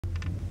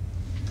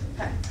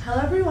Okay. Hello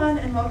everyone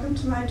and welcome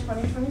to my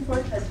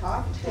 2024 TED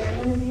Talk. Today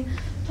I'm going to be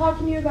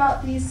talking to you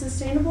about the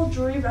sustainable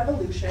jewelry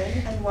revolution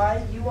and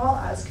why you all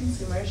as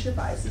consumers should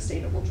buy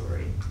sustainable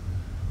jewelry.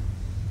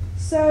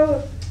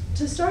 So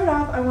to start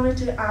off, I wanted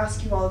to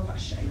ask you all a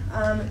question.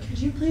 Could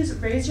you please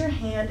raise your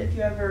hand if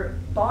you ever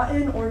bought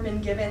in or been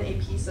given a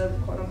piece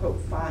of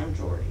quote-unquote fine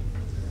jewelry?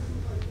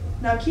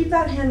 Now keep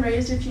that hand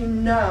raised if you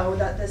know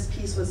that this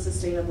piece was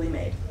sustainably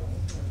made.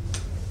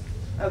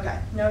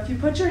 Okay, now if you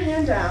put your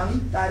hand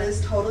down, that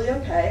is totally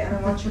okay, and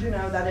I want you to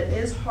know that it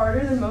is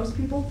harder than most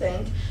people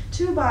think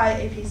to buy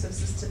a piece of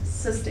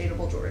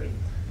sustainable jewelry.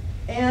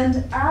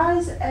 And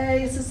as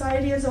a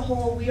society as a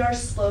whole, we are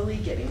slowly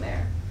getting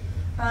there.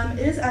 It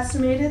is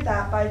estimated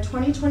that by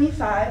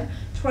 2025,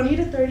 20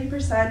 to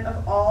 30%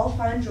 of all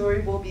fine jewelry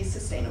will be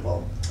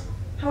sustainable.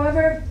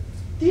 However,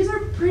 these are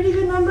pretty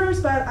good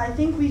numbers, but I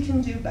think we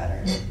can do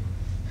better.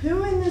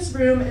 Who in this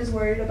room is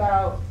worried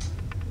about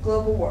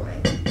global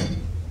warming?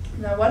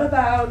 Now what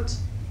about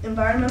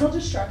environmental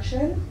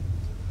destruction,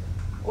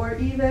 or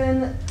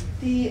even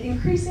the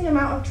increasing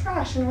amount of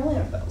trash in our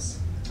landfills?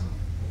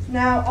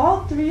 Now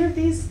all three of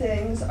these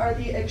things are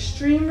the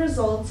extreme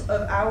results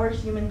of our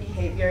human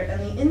behavior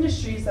and the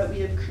industries that we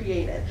have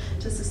created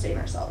to sustain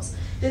ourselves.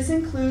 This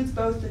includes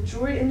both the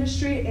jewelry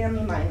industry and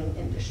the mining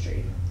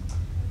industry.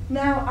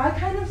 Now I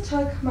kind of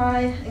took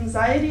my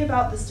anxiety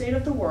about the state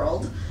of the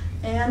world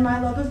and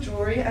my love of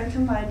jewelry and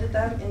combined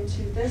them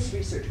into this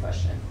research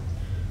question,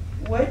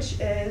 which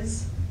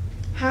is,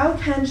 how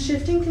can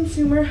shifting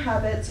consumer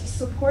habits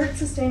support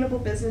sustainable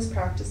business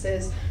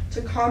practices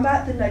to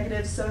combat the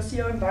negative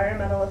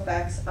socio-environmental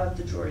effects of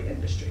the jewelry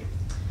industry?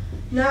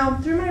 Now,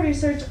 through my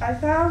research, I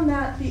found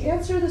that the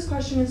answer to this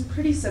question is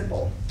pretty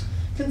simple.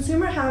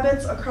 Consumer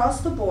habits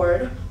across the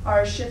board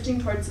are shifting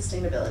towards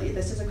sustainability.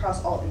 This is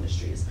across all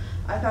industries.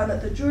 I found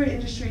that the jewelry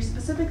industry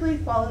specifically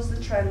follows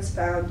the trends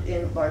found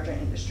in larger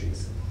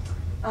industries.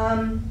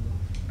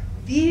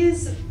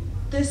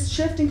 This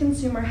shift in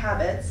consumer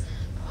habits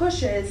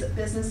pushes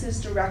businesses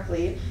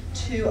directly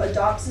to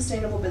adopt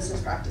sustainable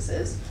business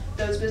practices.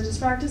 Those business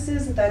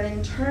practices then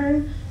in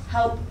turn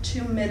help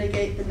to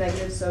mitigate the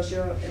negative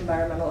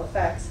socio-environmental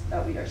effects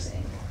that we are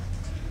seeing.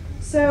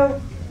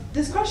 So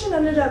this question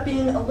ended up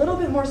being a little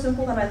bit more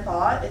simple than I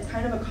thought. It's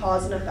kind of a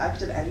cause and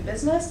effect of any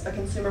business. A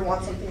consumer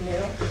wants something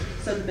new,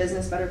 so the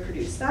business better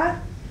produce that.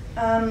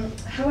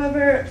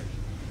 However,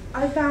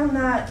 I found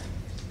that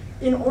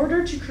in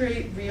order to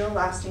create real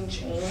lasting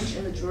change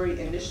in the jewelry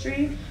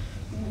industry,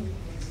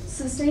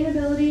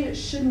 sustainability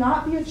should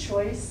not be a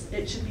choice,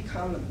 it should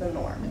become the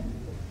norm.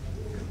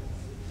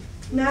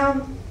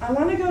 Now, I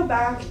want to go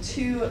back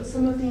to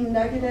some of the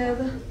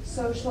negative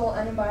social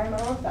and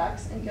environmental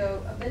effects and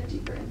go a bit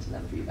deeper into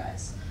them for you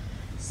guys.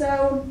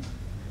 So,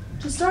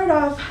 to start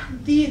off,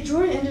 the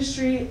jewelry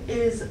industry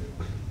is,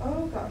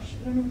 oh gosh,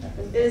 I don't know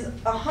what that is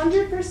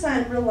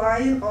 100%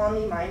 reliant on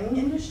the mining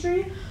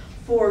industry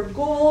for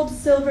gold,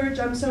 silver,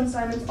 gemstones,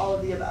 diamonds, all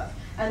of the above.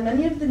 And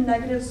many of the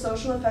negative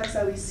social effects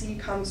that we see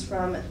comes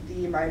from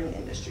the mining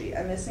industry,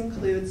 and this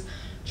includes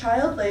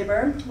child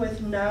labor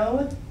with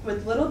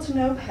little to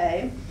no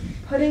pay,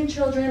 putting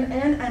children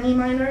and any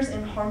minors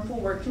in harmful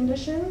work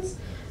conditions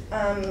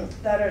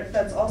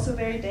that's also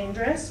very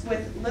dangerous,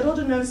 with little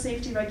to no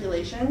safety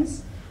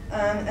regulations,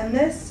 and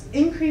this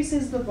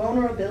increases the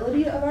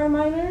vulnerability of our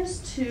miners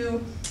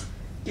to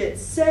get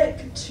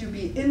sick, to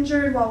be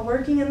injured while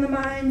working in the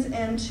mines,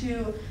 and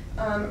to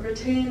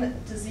retain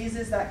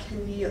diseases that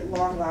can be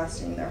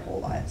long-lasting their whole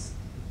lives.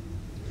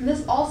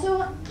 This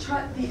also,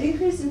 the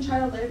increase in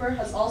child labor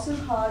has also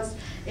caused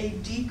a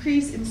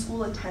decrease in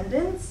school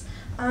attendance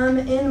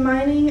in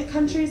mining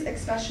countries,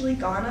 especially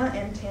Ghana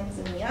and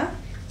Tanzania.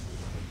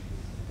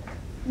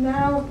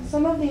 Now,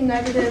 some of the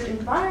negative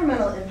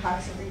environmental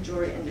impacts of the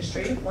jewelry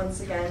industry, once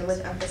again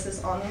with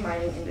emphasis on the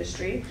mining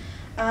industry,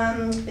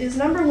 is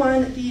number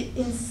one, the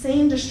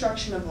insane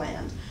destruction of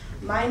land.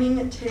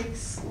 Mining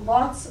takes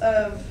lots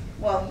of,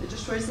 well, it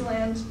destroys the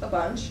land a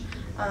bunch,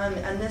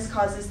 and this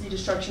causes the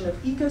destruction of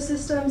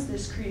ecosystems.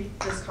 This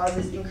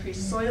causes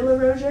increased soil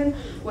erosion,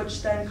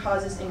 which then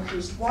causes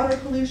increased water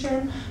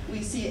pollution.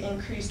 We see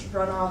increased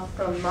runoff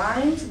from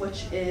mines,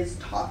 which is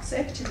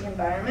toxic to the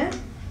environment.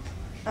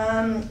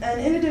 And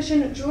in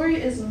addition,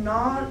 jewelry is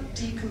not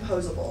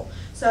decomposable.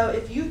 So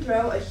if you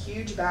throw a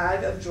huge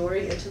bag of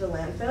jewelry into the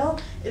landfill,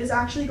 it is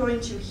actually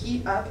going to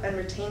heat up and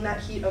retain that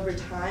heat over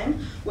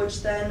time,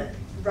 which then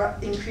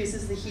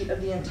increases the heat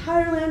of the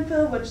entire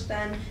landfill, which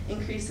then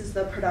increases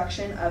the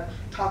production of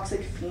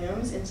toxic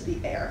fumes into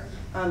the air,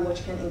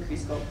 which can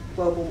increase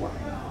global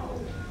warming.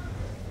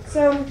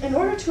 So in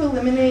order to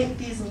eliminate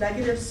these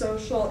negative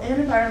social and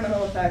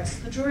environmental effects,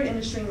 the jewelry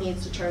industry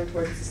needs to turn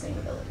towards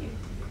sustainability.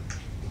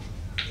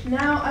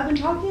 Now, I've been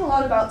talking a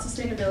lot about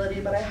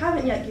sustainability, but I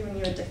haven't yet given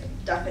you a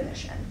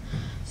definition.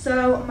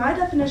 So my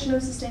definition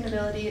of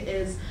sustainability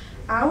is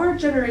our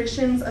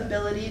generation's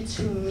ability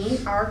to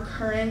meet our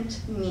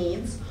current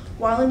needs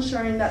while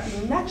ensuring that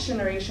the next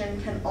generation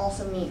can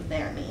also meet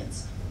their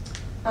needs.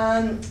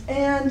 And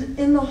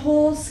in the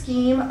whole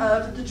scheme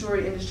of the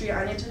jewelry industry,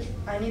 I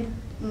need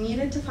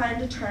needed to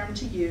find a term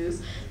to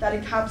use that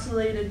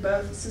encapsulated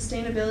both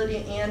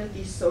sustainability and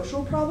the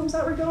social problems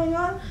that were going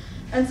on.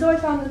 And so I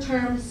found the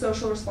term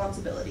social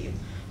responsibility,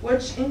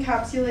 which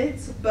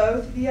encapsulates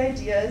both the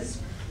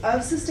ideas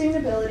of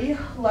sustainability,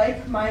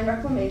 like mine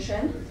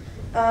reclamation,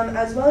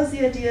 as well as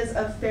the ideas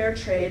of fair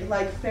trade,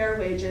 like fair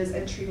wages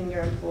and treating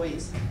your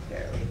employees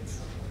fairly.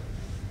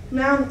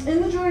 Now,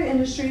 in the jewelry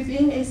industry,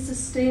 being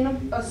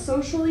a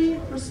socially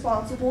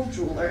responsible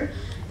jeweler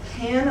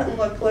can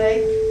look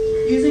like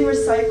using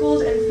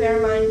recycled and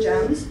fair mined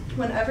gems.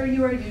 Whenever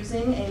you are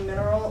using a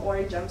mineral or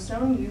a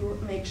gemstone, you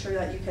make sure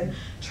that you can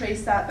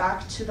trace that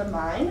back to the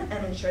mine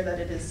and ensure that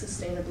it is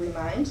sustainably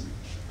mined.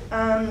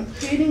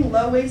 Creating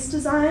low waste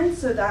design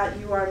so that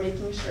you are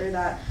making sure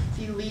that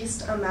the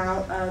least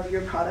amount of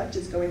your product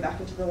is going back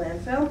into the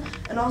landfill,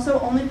 and also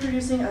only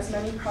producing as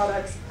many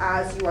products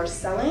as you are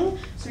selling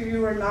so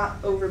you are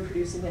not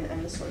overproducing in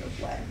any sort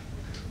of way.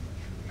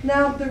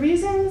 Now, the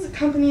reasons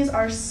companies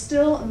are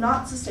still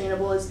not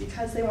sustainable is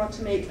because they want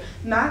to make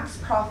max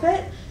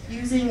profit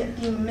using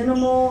the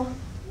minimal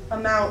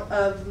amount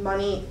of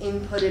money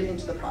inputted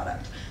into the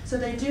product. So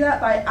they do that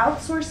by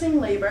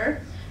outsourcing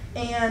labor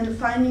and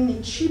finding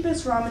the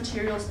cheapest raw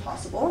materials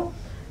possible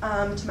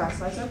to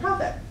maximize their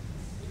profit.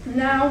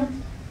 Now,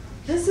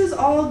 this is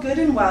all good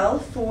and well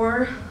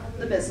for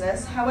the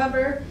business.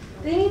 However,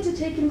 they need to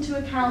take into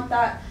account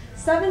that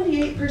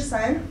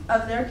 78%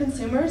 of their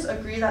consumers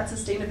agree that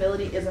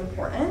sustainability is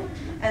important,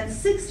 and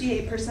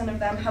 68% of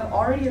them have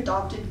already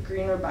adopted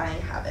greener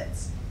buying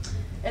habits.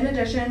 In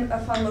addition,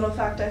 a fun little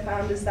fact I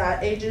found is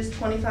that ages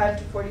 25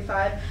 to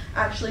 45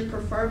 actually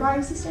prefer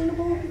buying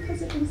sustainable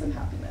because it brings them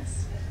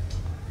happiness.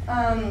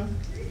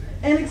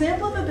 An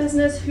example of a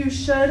business who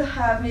should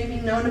have maybe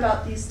known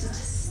about these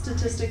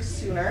statistics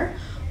sooner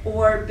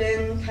or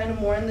been kind of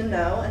more in the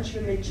know and should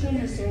have made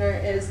changes sooner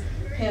is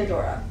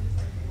Pandora.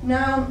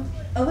 Now,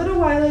 a little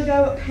while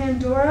ago,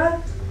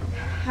 Pandora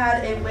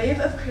had a wave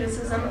of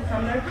criticism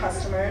from their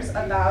customers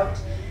about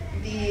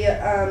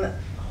the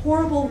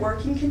horrible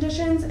working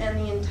conditions and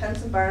the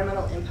intense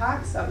environmental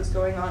impacts that was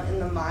going on in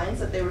the mines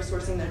that they were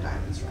sourcing their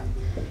diamonds from.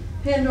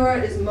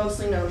 Pandora is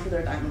mostly known for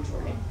their diamond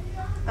jewelry.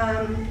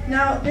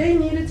 Now, they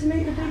needed to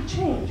make a big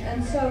change,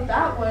 and so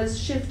that was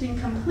shifting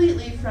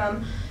completely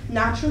from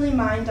naturally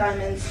mined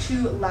diamonds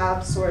to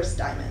lab-sourced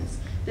diamonds.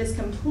 This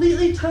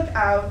completely took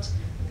out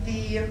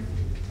the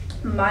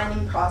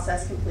mining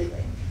process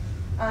completely.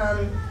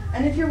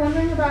 And if you're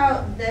wondering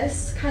about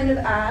this kind of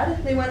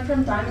ad, they went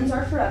from diamonds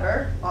are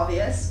forever,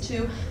 obvious,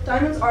 to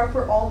diamonds are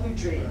for all who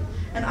dream.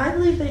 And I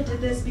believe they did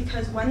this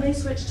because when they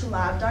switched to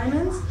lab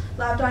diamonds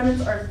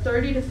are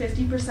 30 to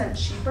 50%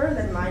 cheaper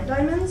than mined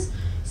diamonds.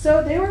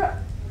 So they were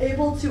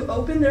able to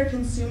open their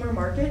consumer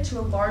market to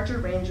a larger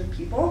range of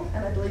people,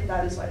 and I believe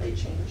that is why they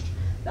changed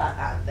that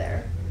ad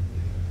there.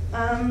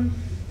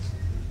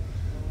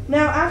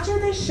 Now, after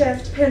they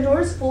shift,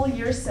 Pandora's full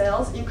year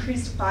sales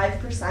increased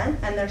 5%,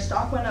 and their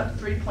stock went up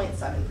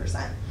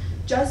 3.7%,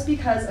 just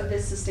because of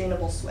this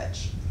sustainable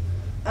switch.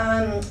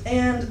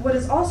 And what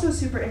is also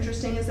super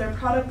interesting is their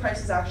product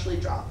prices actually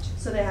dropped.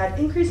 So they had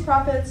increased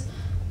profits,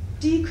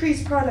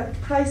 decreased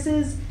product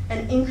prices,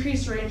 and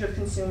increased range of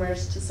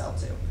consumers to sell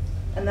to.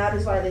 And that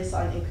is why they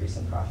saw an increase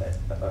in profit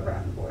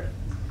around the board.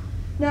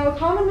 Now, a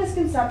common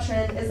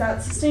misconception is that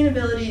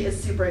sustainability is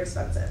super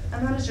expensive,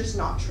 and that is just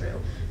not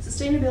true.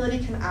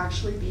 Sustainability can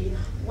actually be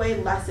way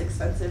less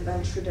expensive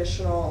than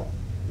traditional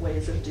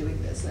ways of doing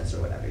business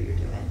or whatever you're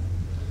doing.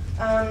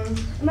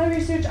 In my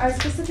research, I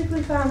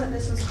specifically found that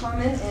this was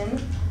common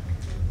in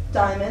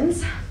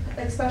diamonds,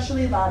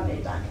 especially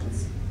lab-made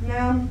diamonds.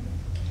 Now,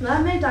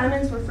 lab-made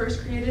diamonds were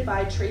first created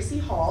by Tracy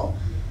Hall.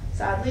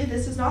 Sadly,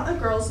 this is not a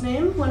girl's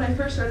name. When I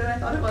first read it, I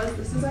thought it was.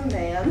 This is a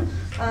man.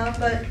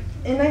 But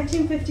in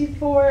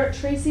 1954,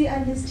 Tracy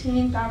and his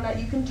team found that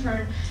you can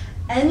turn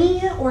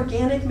any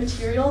organic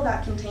material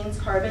that contains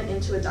carbon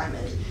into a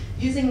diamond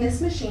using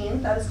this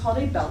machine that is called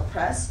a belt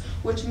press,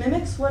 which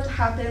mimics what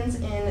happens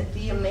in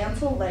the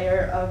mantle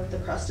layer of the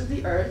crust of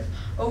the earth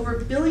over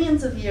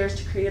billions of years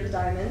to create a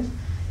diamond.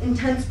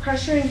 Intense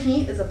pressure and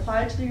heat is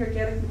applied to the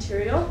organic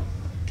material,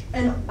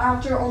 and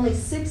after only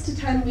 6 to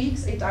 10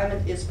 weeks, a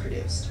diamond is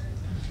produced.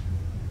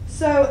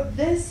 So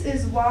this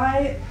is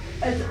why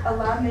a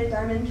lab-made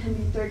diamond can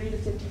be 30 to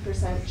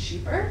 50%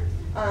 cheaper.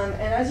 And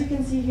as you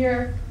can see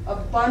here, a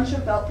bunch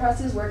of belt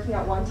presses working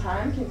at one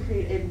time can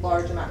create a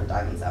large amount of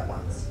diamonds at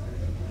once.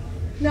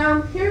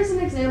 Now, here's an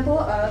example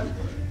of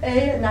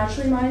a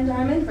naturally mined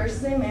diamond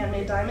versus a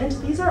man-made diamond.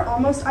 These are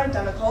almost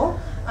identical.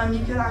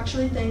 You could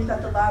actually think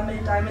that the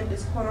lab-made diamond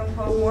is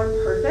quote-unquote more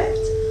perfect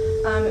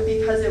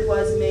because it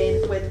was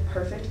made with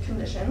perfect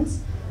conditions.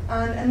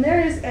 And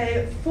there is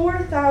a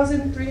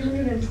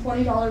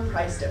 $4,320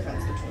 price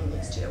difference between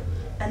these two,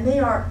 and they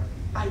are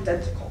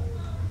identical.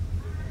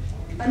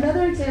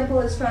 Another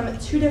example is from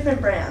two different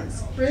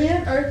brands.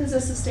 Brilliant Earth is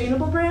a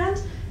sustainable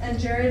brand, and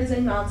Jared is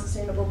a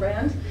non-sustainable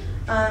brand.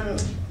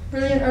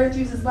 Brilliant Earth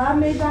uses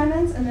lab-made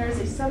diamonds, and there is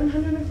a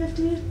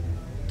 $750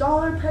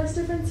 price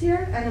difference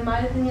here, and in my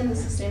opinion, the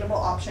sustainable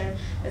option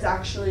is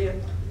actually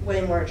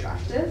way more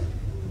attractive.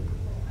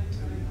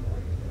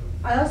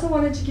 I also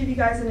wanted to give you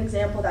guys an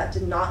example that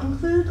did not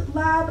include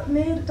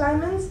lab-made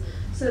diamonds.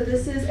 So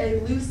this is a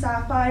blue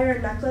sapphire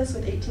necklace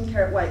with 18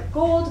 karat white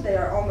gold. They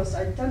are almost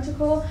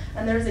identical,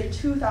 and there's a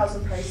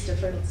 $2,000 price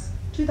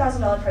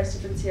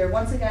difference here,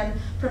 once again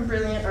from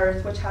Brilliant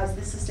Earth, which has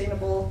the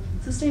sustainability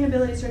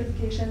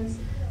certifications,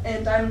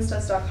 and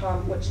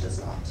diamondsdust.com, which does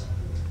not.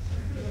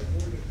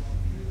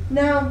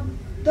 Now,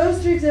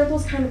 those three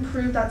examples kind of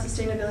prove that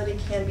sustainability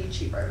can be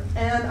cheaper.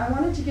 And I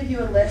wanted to give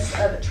you a list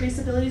of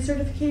traceability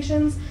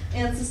certifications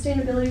and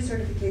sustainability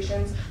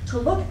certifications to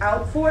look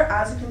out for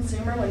as a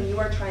consumer when you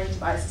are trying to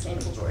buy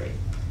sustainable jewelry.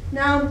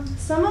 Now,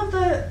 some of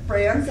the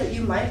brands that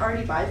you might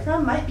already buy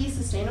from might be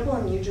sustainable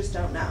and you just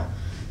don't know.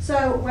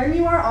 So when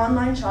you are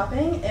online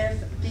shopping,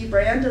 if the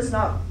brand does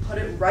not put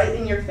it right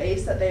in your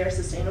face that they are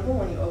sustainable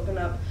when you open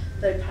up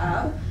their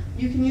tab,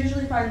 you can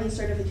usually find these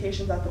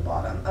certifications at the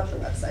bottom of the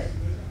website.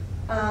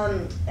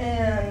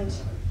 And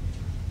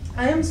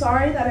I am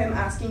sorry that I'm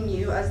asking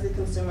you as the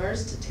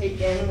consumers to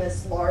take in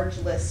this large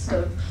list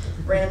of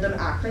random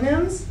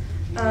acronyms.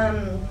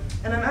 And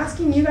I'm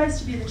asking you guys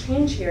to be the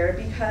change here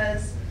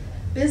because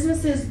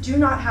businesses do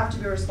not have to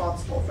be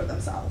responsible for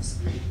themselves.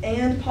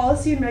 And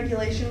policy and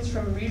regulations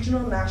from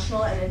regional,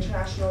 national, and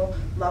international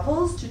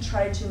levels to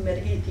try to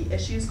mitigate the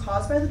issues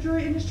caused by the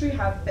jewelry industry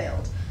have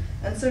failed.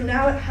 And so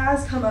now it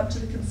has come up to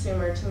the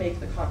consumer to make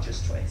the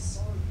conscious choice.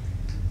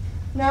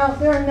 Now,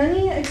 there are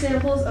many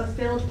examples of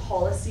failed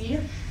policy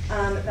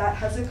that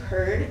has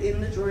occurred in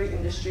the jewelry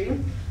industry.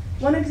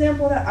 One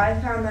example that I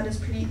found that is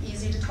pretty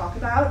easy to talk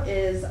about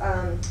is the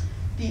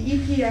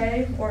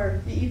EPA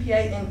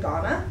in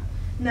Ghana.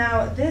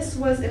 Now, this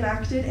was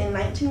enacted in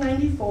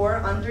 1994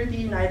 under the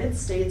United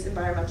States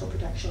Environmental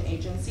Protection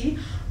Agency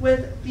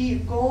with the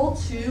goal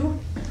to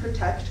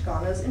protect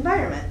Ghana's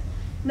environment.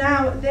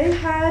 Now, they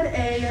had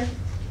a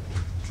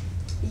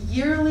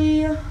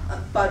yearly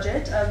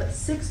budget of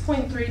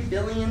 $6.3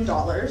 billion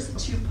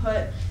to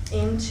put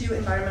into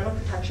environmental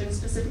protection,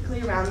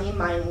 specifically around the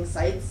mining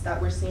sites that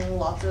we're seeing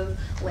lots of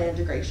land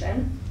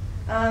degradation.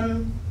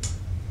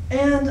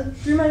 And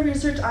through my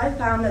research, I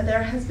found that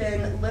there has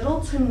been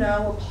little to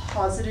no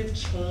positive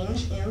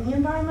change in the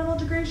environmental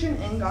degradation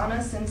in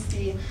Ghana since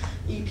the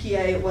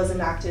EPA was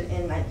enacted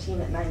in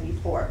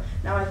 1994.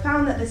 Now, I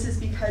found that this is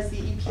because the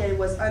EPA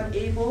was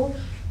unable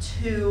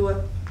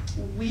to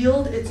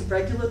wield its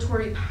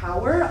regulatory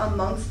power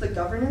amongst the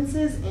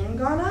governances in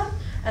Ghana,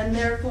 and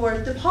therefore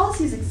the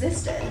policies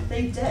existed,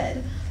 they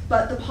did,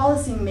 but the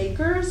policy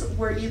makers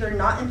were either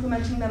not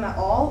implementing them at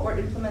all or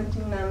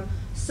implementing them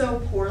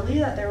so poorly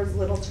that there was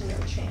little to no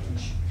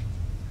change.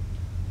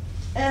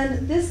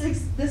 And this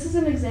is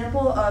an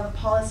example of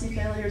policy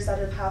failures that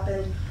have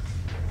happened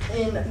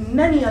in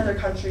many other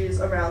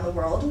countries around the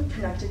world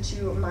connected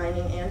to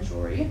mining and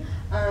jewelry.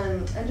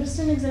 And just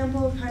an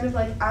example of kind of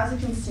like, as a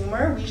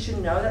consumer, we should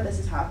know that this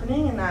is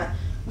happening and that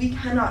we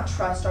cannot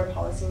trust our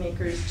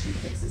policymakers to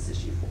fix this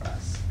issue for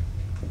us.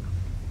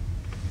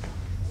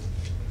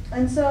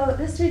 And so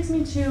this takes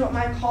me to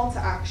my call to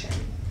action.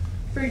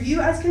 For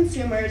you as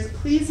consumers,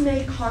 please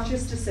make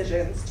conscious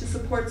decisions to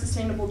support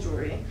sustainable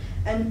jewelry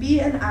and be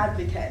an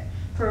advocate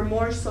for a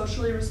more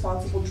socially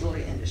responsible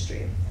jewelry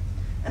industry.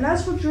 And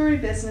as for jewelry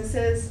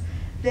businesses,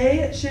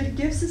 they should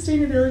give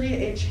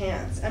sustainability a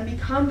chance and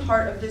become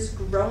part of this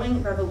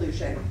growing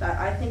revolution that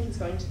I think is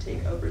going to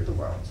take over the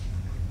world.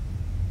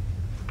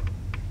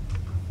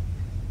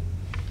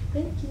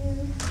 Thank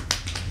you.